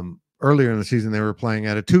 Right. Earlier in the season, they were playing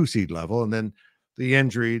at a 2-seed level, and then the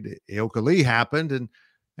injury to Aoka Lee happened, and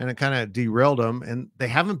it kind of derailed them, and they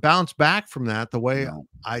haven't bounced back from that the way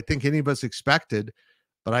I think any of us expected.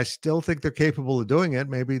 But I still think they're capable of doing it.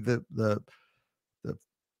 Maybe the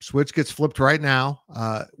switch gets flipped right now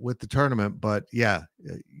with the tournament. But yeah,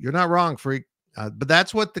 you're not wrong, Freak. But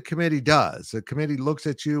that's what the committee does. The committee looks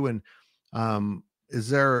at you and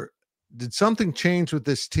did something change with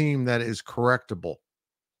this team that is correctable?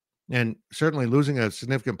 And certainly losing a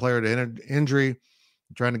significant player to injury,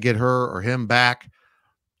 trying to get her or him back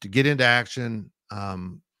to get into action,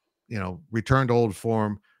 return to old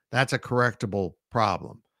form. That's a correctable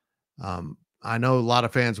problem. I know a lot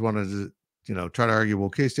of fans wanted to, try to argue, well,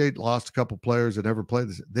 K-State lost a couple players that never played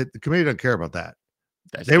this. The committee doesn't care about that.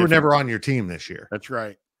 They were never on your team this year. That's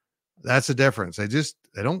right. That's the difference.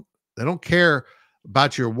 They don't care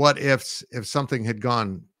about your what ifs. If something had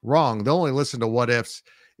gone wrong, they'll only listen to what ifs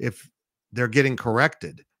if they're getting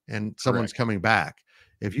corrected and someone's coming back.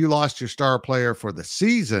 If you lost your star player for the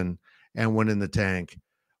season and went in the tank,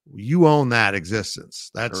 you own that existence.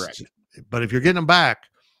 That's correct. But if you're getting them back,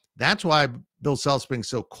 that's why Bill Self's being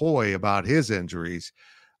so coy about his injuries.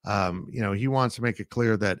 He wants to make it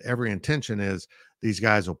clear that every intention is these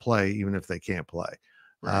guys will play even if they can't play.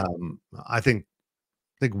 Right. I think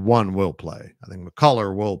one will play. I think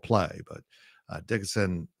McCullough will play, but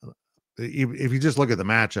Dickinson, if you just look at the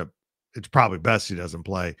matchup, it's probably best he doesn't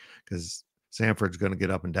play because Sanford's going to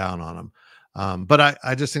get up and down on him. But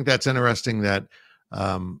I just think that's interesting that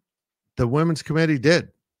the women's committee did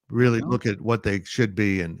really look at what they should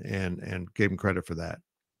be and gave them credit for that.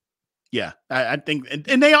 Yeah, I think,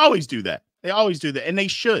 and they always do that. They always do that, and they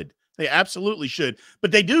should. They absolutely should.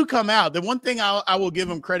 But they do come out. The one thing I will give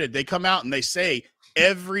them credit, they come out and they say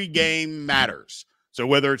every game matters. So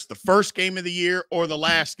whether it's the first game of the year or the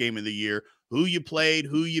last game of the year, who you played,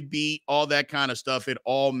 who you beat, all that kind of stuff, it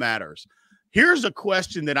all matters. Here's a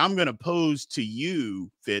question that I'm going to pose to you,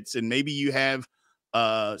 Fitz, and maybe you have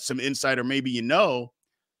some insight, or maybe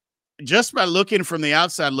just by looking from the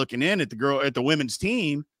outside looking in at the women's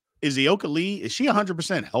team, is Aoka Lee, is she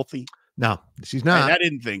 100% healthy? No, she's not. I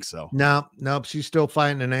didn't think so. No, she's still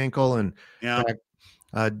fighting an ankle and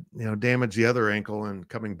damaged the other ankle and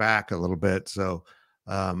coming back a little bit. So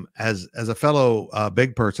as a fellow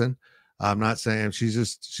big person, I'm not saying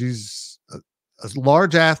she's a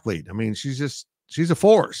large athlete. I mean, she's a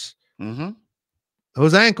force. Mm-hmm.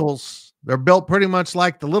 Those ankles, they're built pretty much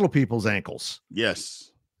like the little people's ankles.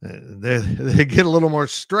 Yes. They get a little more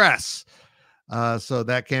stress. So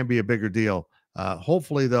that can be a bigger deal.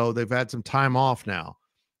 Hopefully though, they've had some time off now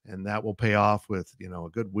and that will pay off with, a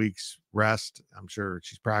good week's rest. I'm sure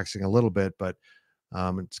she's practicing a little bit, but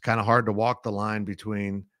it's kind of hard to walk the line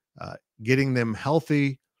between getting them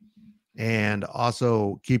healthy and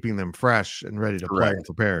also keeping them fresh and ready to play and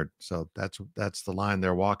prepared. So that's the line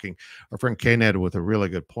they're walking. Our friend K-Ned with a really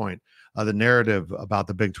good point. The narrative about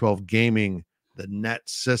the Big 12 gaming the net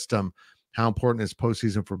system, how important is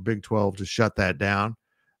postseason for Big 12 to shut that down?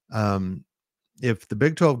 If the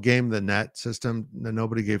Big 12 gamed the net system, then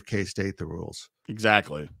nobody gave K-State the rules.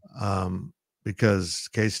 Exactly. Because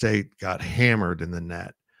K-State got hammered in the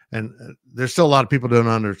net. And there's still a lot of people don't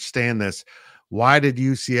understand this. Why did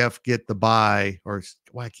UCF get the bye, or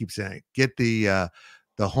why I keep saying get the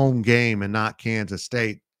home game and not Kansas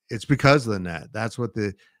State? It's because of the net. That's what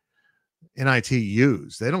the NIT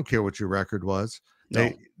used. They don't care what your record was.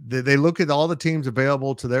 No. They look at all the teams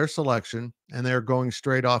available to their selection, and they're going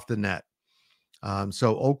straight off the net.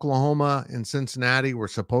 So Oklahoma and Cincinnati were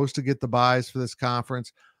supposed to get the byes for this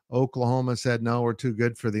conference. Oklahoma said, no, we're too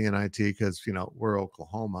good for the NIT because, we're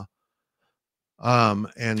Oklahoma.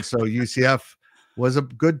 And so UCF was a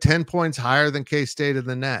good 10 points higher than K-State in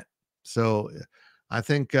the net. So I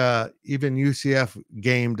think even UCF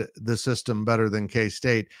gamed the system better than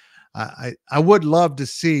K-State. I would love to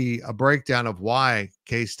see a breakdown of why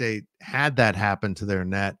K-State had that happen to their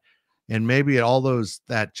net. And maybe all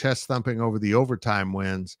that chest thumping over the overtime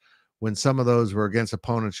wins, when some of those were against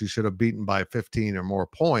opponents you should have beaten by 15 or more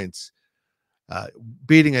points,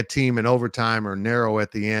 beating a team in overtime or narrow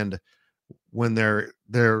at the end when they're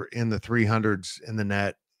in the 300s in the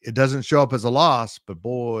net, it doesn't show up as a loss, but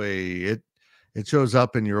boy, it shows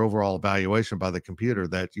up in your overall evaluation by the computer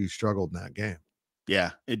that you struggled in that game.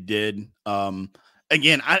 Yeah, it did.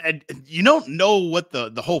 Again, you don't know what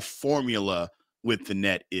the whole formula with the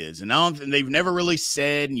net is. And they've never really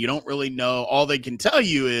said, and you don't really know. All they can tell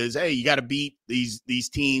you is, hey, you got to beat these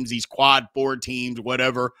teams, these quad four teams,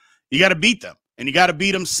 whatever. You got to beat them, and you got to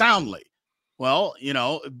beat them soundly. Well,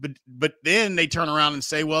 but then they turn around and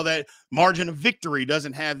say, well, that margin of victory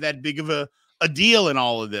doesn't have that big of a deal in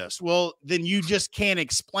all of this. Well, then you just can't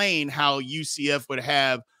explain how UCF would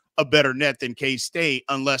have a better net than K-State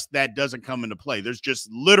unless that doesn't come into play. There's just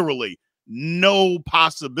literally no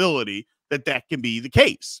possibility that can be the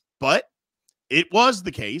case, but it was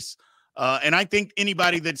the case. And I think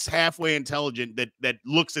anybody that's halfway intelligent that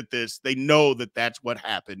looks at this, they know that that's what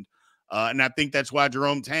happened. And I think that's why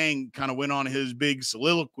Jerome Tang kind of went on his big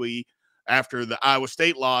soliloquy after the Iowa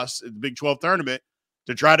State loss at the Big 12 tournament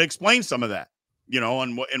to try to explain some of that,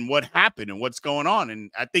 and what happened and what's going on.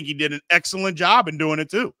 And I think he did an excellent job in doing it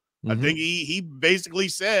too. I think he basically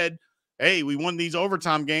said, hey, we won these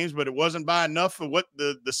overtime games, but it wasn't by enough of what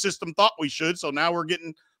the system thought we should. So now we're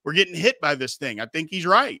getting hit by this thing. I think he's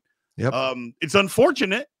right. Yep. It's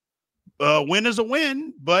unfortunate. Win is a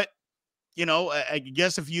win, but I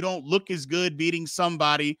guess if you don't look as good beating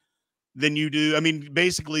somebody than you do, I mean,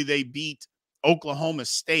 basically they beat Oklahoma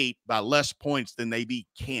State by less points than they beat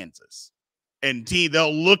Kansas. And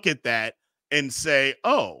they'll look at that and say,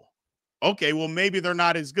 oh, okay, well, maybe they're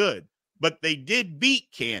not as good. But they did beat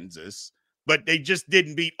Kansas, but they just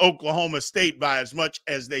didn't beat Oklahoma State by as much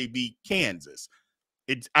as they beat Kansas.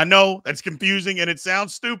 I know that's confusing and it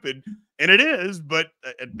sounds stupid, and it is, but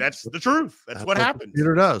that's the truth. That's what happens.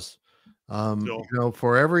 Computer does.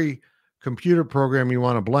 For every computer program you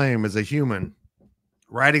want to blame is a human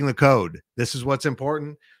writing the code. This is what's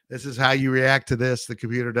important. This is how you react to this. The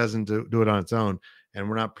computer doesn't do it on its own, and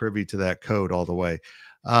we're not privy to that code all the way.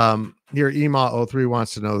 Here, EMA03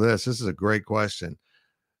 wants to know this. This is a great question.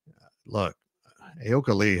 Look,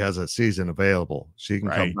 Aoka Lee has a season available. She can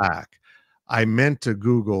come back. I meant to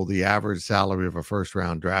Google the average salary of a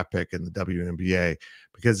first-round draft pick in the WNBA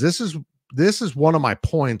because this is one of my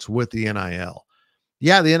points with the NIL.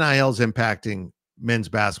 Yeah, the NIL is impacting men's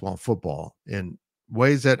basketball and football in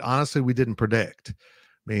ways that honestly we didn't predict.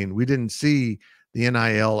 I mean, we didn't see the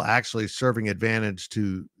NIL actually serving advantage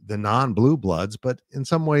to the non-blue bloods, but in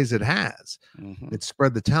some ways it has. It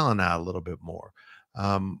spread the talent out a little bit more.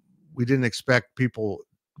 We didn't expect people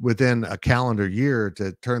within a calendar year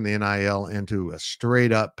to turn the NIL into a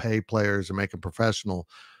straight up pay players and make a professional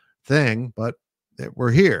thing, but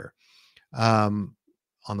we're here. On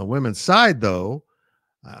the women's side, though,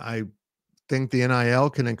 I think the NIL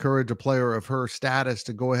can encourage a player of her status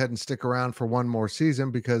to go ahead and stick around for one more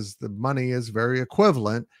season because the money is very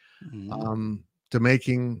equivalent to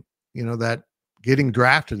making, that getting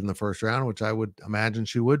drafted in the first round, which I would imagine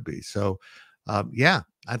she would be. So,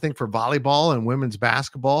 I think for volleyball and women's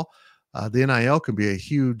basketball, the NIL can be a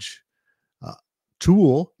huge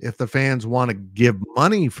tool if the fans want to give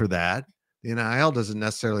money for that. The NIL doesn't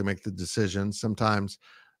necessarily make the decision. Sometimes,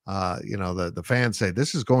 the fans say,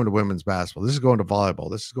 this is going to women's basketball. This is going to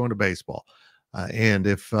volleyball. This is going to baseball. And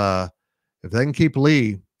if they can keep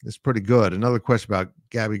Lee, it's pretty good. Another question about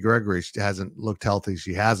Gabby Gregory. She hasn't looked healthy.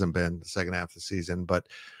 She hasn't been the second half of the season. But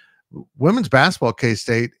women's basketball,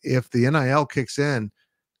 K-State, if the NIL kicks in,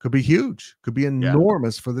 could be huge, could be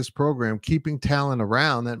enormous for this program, keeping talent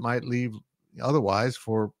around that might leave otherwise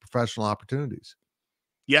for professional opportunities.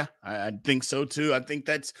 Yeah, I think so too. I think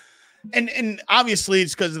that's, and obviously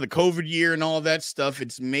it's because of the COVID year and all of that stuff.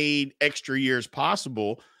 It's made extra years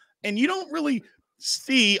possible. And you don't really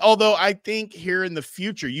see, although I think here in the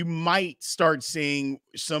future, you might start seeing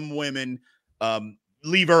some women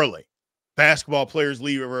leave early. Basketball players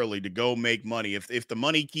leave early to go make money. If the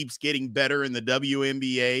money keeps getting better in the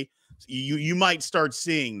WNBA, you might start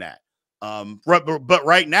seeing that. But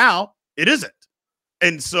right now it isn't.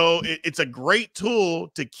 And so it's a great tool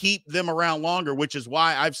to keep them around longer, which is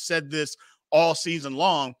why I've said this all season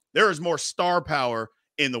long. There is more star power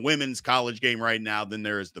in the women's college game right now than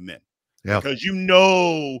there is the men. Yep. Because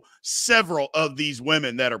several of these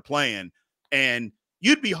women that are playing, and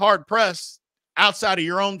you'd be hard pressed outside of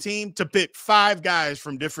your own team to pick 5 guys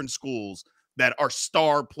from different schools that are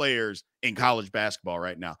star players in college basketball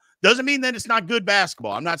right now. Doesn't mean that it's not good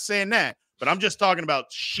basketball. I'm not saying that, but I'm just talking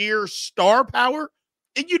about sheer star power.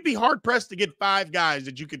 And you'd be hard pressed to get 5 guys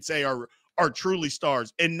that you could say are truly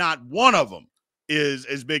stars. And not one of them is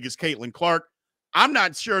as big as Caitlin Clark. I'm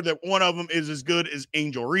not sure that one of them is as good as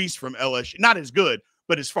Angel Reese from LSU. Not as good,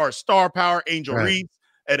 but as far as star power, Angel Reese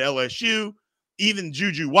at LSU, even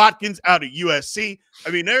Juju Watkins out at USC. I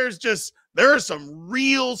mean, there are some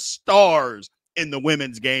real stars in the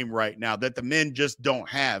women's game right now that the men just don't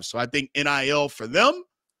have. So I think NIL for them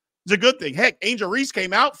It's a good thing. Heck, Angel Reese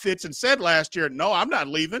came out, Fitz, and said last year, no, I'm not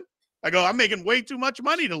leaving. I go, I'm making way too much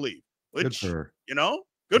money to leave. Which, good for her.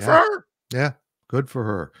 Good for her. Yeah, good for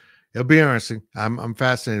her. It'll be interesting. I'm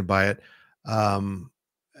fascinated by it.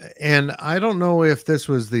 And I don't know if this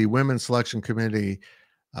was the women's selection committee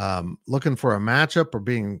looking for a matchup or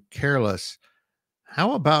being careless.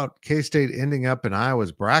 How about K-State ending up in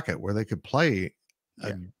Iowa's bracket where they could play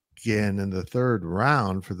again in the third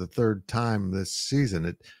round for the third time this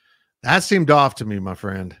season? That seemed off to me, my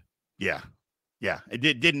friend. Yeah. Yeah, it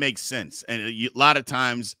didn't make sense. And a lot of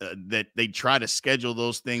times that they try to schedule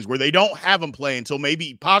those things where they don't have them play until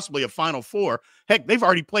maybe possibly a Final Four. Heck, they've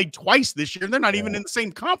already played twice this year. They're not even in the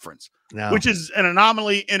same conference, which is an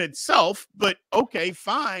anomaly in itself. But okay,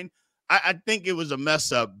 fine. I think it was a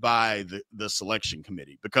mess up by the selection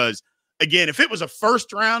committee because, again, if it was a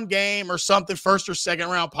first-round game or something, first or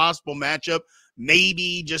second-round possible matchup,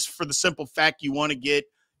 maybe just for the simple fact you want to get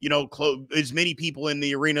as many people in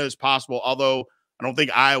the arena as possible. Although I don't think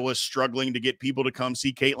Iowa's struggling to get people to come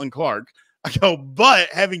see Caitlin Clark. But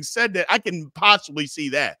having said that, I can possibly see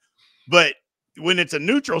that. But when it's a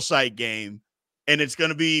neutral site game and it's going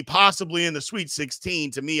to be possibly in the Sweet 16,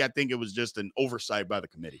 to me, I think it was just an oversight by the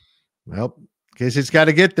committee. Well, Casey's got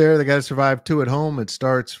to get there. They got to survive 2 at home. It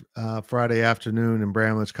starts Friday afternoon in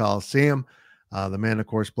Bramlage Coliseum. The men, of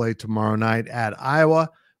course, play tomorrow night at Iowa.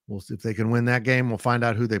 We'll see if they can win that game. We'll find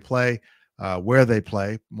out who they play, where they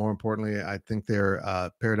play. More importantly, I think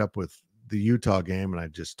they're paired up with the Utah game, and I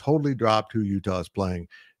just totally dropped who Utah is playing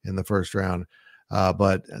in the first round.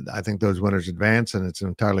 But I think those winners advance, and it's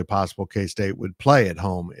entirely possible K-State would play at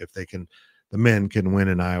home if they can. The men can win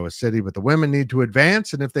in Iowa City, but the women need to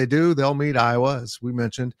advance, and if they do, they'll meet Iowa, as we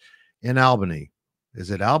mentioned, in Albany.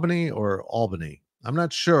 Is it Albany or Albany? I'm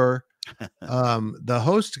not sure. The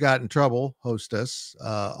host got in trouble, hostess,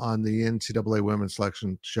 on the NCAA women's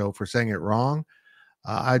selection show for saying it wrong.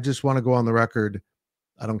 I just want to go on the record.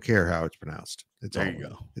 I don't care how it's pronounced. It's there Albany. You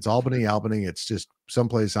go. It's Albany. It's just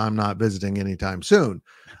someplace I'm not visiting anytime soon.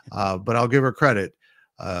 But I'll give her credit.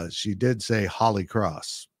 She did say Holly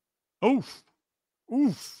Cross. Oof. I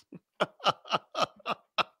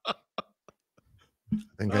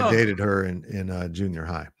think I dated her in junior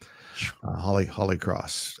high. Holly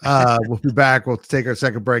Cross. We'll be back. We'll take our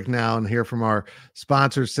second break now and hear from our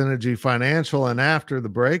sponsor, Synergy Financial. And after the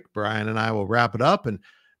break, Brien and I will wrap it up and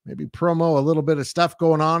maybe promo a little bit of stuff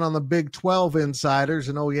going on the Big 12 Insiders.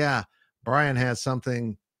 And oh yeah, Brien has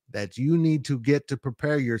something that you need to get to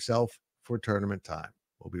prepare yourself for tournament time.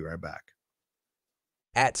 We'll be right back.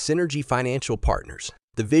 At Synergy Financial Partners,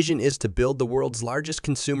 the vision is to build the world's largest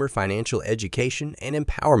consumer financial education and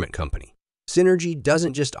empowerment company. Synergy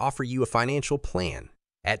doesn't just offer you a financial plan.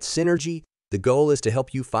 At Synergy, the goal is to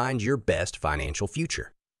help you find your best financial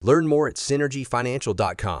future. Learn more at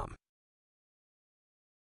synergyfinancial.com.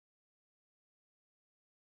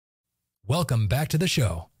 Welcome back to the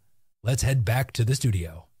show. Let's head back to the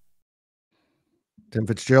studio. Tim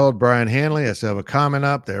Fitzgerald, Brien Hanley. I still have a comment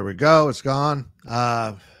up. There we go. It's gone.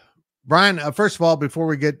 Brien, first of all, before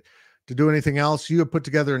we get to do anything else, you have put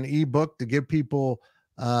together an ebook to give people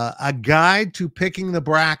a guide to picking the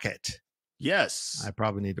bracket. Yes. I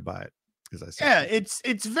probably need to buy it because I said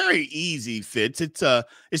it's very easy, Fitz. It's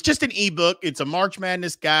just an ebook. It's a March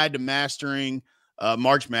Madness guide to mastering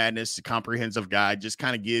March Madness, a comprehensive guide. Just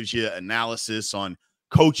kind of gives you analysis on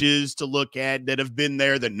coaches to look at that have been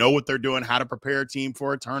there, that know what they're doing, how to prepare a team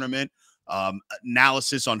for a tournament,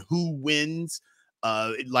 analysis on who wins,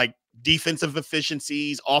 like defensive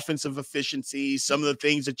efficiencies, offensive efficiencies, some of the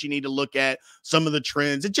things that you need to look at, some of the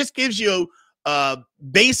trends. It just gives you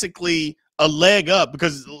basically a leg up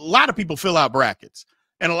because a lot of people fill out brackets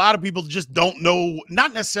and a lot of people just don't know,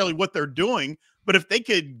 not necessarily what they're doing, but if they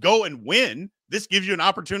could go and win, this gives you an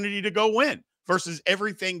opportunity to go win versus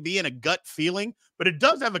everything being a gut feeling. But it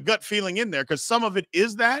does have a gut feeling in there because some of it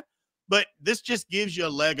is that, but this just gives you a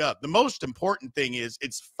leg up. The most important thing is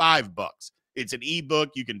it's $5. It's an ebook.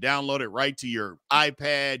 You can download it right to your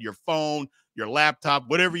iPad, your phone, your laptop,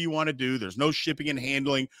 whatever you want to do. There's no shipping and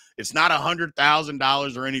handling. It's not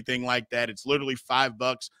 $100,000 or anything like that. It's literally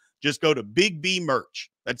 $5. Just go to Big B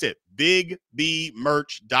Merch. That's it.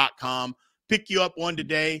 BigBmerch.com. Pick you up one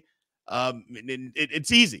today.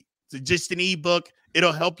 It's easy. It's just an ebook.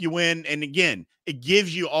 It'll help you win. And again, it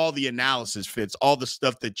gives you all the analysis, Fitz, all the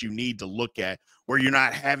stuff that you need to look at where you're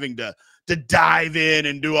not having to dive in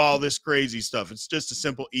and do all this crazy stuff. It's just a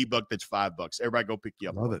simple ebook that's $5. Everybody go pick you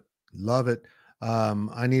up. Love it.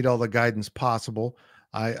 I need all the guidance possible.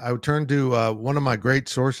 I would turn to one of my great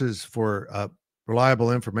sources for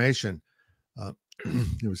reliable information.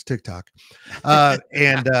 It was TikTok.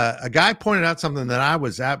 And a guy pointed out something that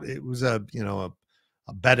it was a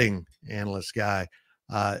betting analyst guy,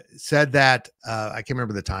 said that, I can't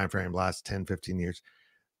remember the time frame, last 10, 15 years,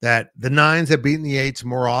 that the 9s have beaten the 8s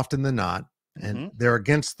more often than not. And they're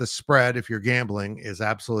against the spread, if you're gambling, is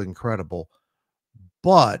absolutely incredible.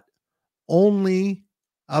 But only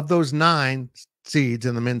of those 9 seeds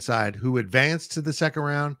in the men's side who advanced to the second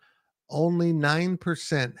round, only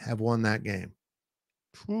 9% have won that game.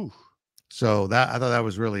 Whew. So I thought that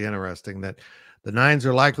was really interesting, that the 9s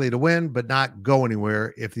are likely to win, but not go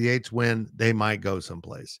anywhere. If the 8s win, they might go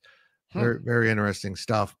someplace. Very, very interesting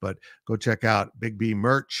stuff. But go check out Big B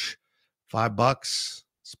merch, $5.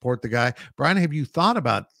 Support the guy. Brien, have you thought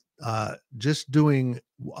about just doing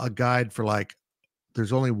a guide for, like,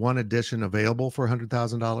 there's only one edition available for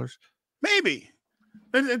 $100,000? Maybe.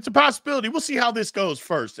 It's a possibility. We'll see how this goes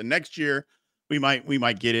first. And next year we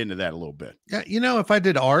might get into that a little bit. Yeah. If I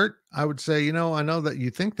did art, I would say, I know that you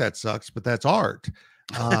think that sucks, but that's art.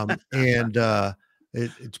 And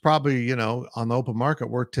it's probably, on the open market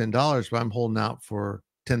worth $10, but I'm holding out for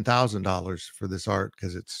 $10,000 for this art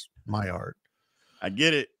because it's my art. I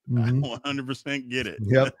get it. Mm-hmm. I 100% get it.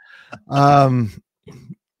 Yep.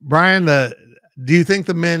 Brien, do you think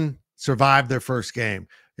the men survived their first game?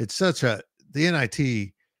 It's the NIT,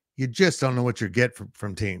 you just don't know what you get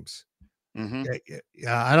from teams. Mm-hmm.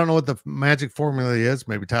 I don't know what the magic formula is.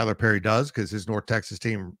 Maybe Tyler Perry does, because his North Texas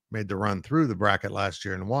team made the run through the bracket last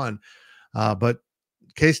year and won. But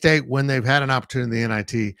K-State, when they've had an opportunity in the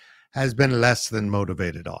NIT, has been less than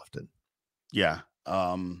motivated often. Yeah.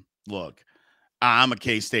 Look, I'm a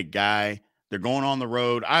K-State guy. They're going on the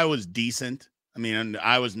road. I was decent. I mean,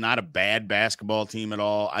 I was not a bad basketball team at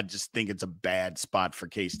all. I just think it's a bad spot for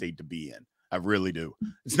K-State to be in. I really do.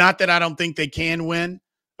 It's not that I don't think they can win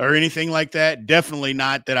or anything like that. Definitely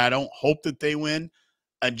not that I don't hope that they win.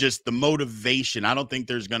 Just the motivation. I don't think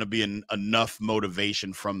there's going to be enough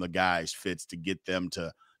motivation from the guys, Fitz, to get them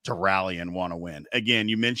to rally and want to win. Again,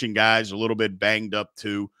 you mentioned guys a little bit banged up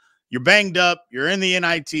too. You're banged up. You're in the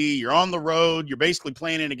NIT. You're on the road. You're basically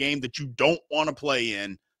playing in a game that you don't want to play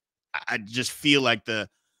in. I just feel like the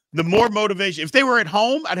more motivation. If they were at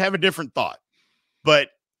home, I'd have a different thought. But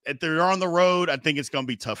if they're on the road, I think it's going to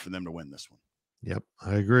be tough for them to win this one. Yep,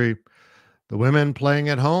 I agree. The women playing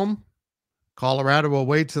at home, Colorado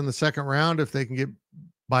awaits in the second round if they can get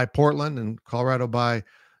by Portland, and Colorado by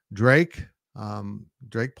Drake.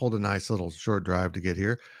 Drake pulled a nice little short drive to get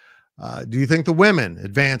here. Do you think the women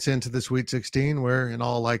advance into the Sweet 16, where in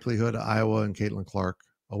all likelihood Iowa and Caitlin Clark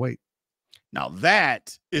await? Now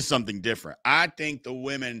that is something different. I think the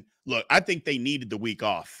women, look, I think they needed the week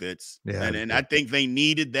off, Fitz. Yeah, and I think they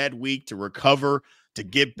needed that week to recover, to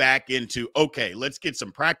get back into, okay, let's get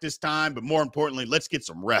some practice time, but more importantly, let's get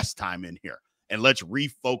some rest time in here and let's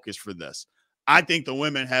refocus for this. I think the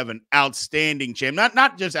women have an outstanding chance.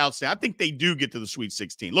 Not just outstanding. I think they do get to the Sweet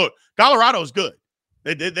 16. Look, Colorado is good.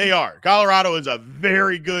 They are. Colorado is a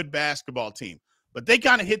very good basketball team, but they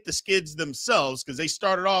kind of hit the skids themselves because they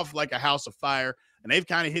started off like a house of fire, and they've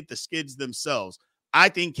kind of hit the skids themselves. I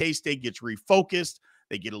think K-State gets refocused.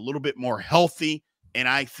 They get a little bit more healthy, and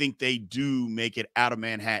I think they do make it out of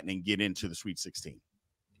Manhattan and get into the Sweet 16.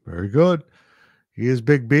 Very good. He is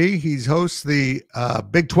Big B. He hosts the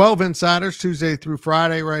Big 12 Insiders Tuesday through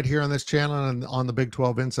Friday right here on this channel and on the Big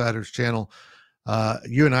 12 Insiders channel.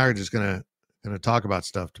 You and I are just going to talk about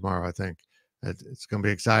stuff tomorrow, I think. It's going to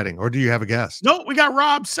be exciting. Or do you have a guest? No, we got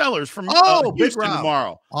Rob Sellers from Houston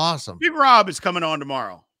tomorrow. Awesome. Big Rob is coming on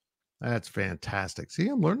tomorrow. That's fantastic. See,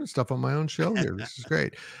 I'm learning stuff on my own show here. This is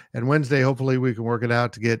great. And Wednesday, hopefully we can work it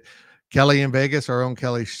out to get Kelly in Vegas, our own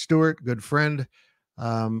Kelly Stewart, good friend,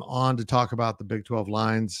 on to talk about the Big 12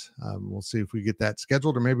 lines. We'll see if we get that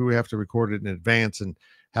scheduled, or maybe we have to record it in advance and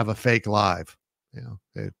have a fake live. Well,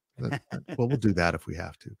 we'll do that if we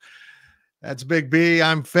have to. That's Big B.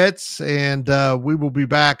 I'm Fitz, and we will be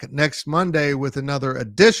back next Monday with another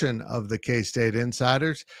edition of the K-State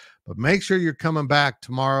Insiders. But make sure you're coming back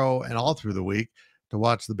tomorrow and all through the week to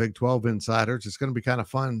watch the Big 12 Insiders. It's going to be kind of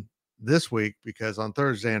fun this week because on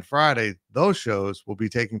Thursday and Friday, those shows will be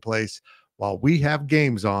taking place while we have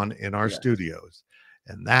games on in our studios.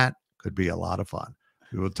 And that could be a lot of fun.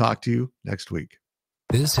 We will talk to you next week.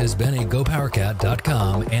 This has been a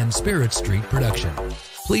GoPowercat.com and Spirit Street production.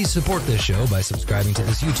 Please support this show by subscribing to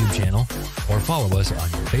this YouTube channel or follow us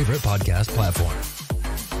on your favorite podcast platform.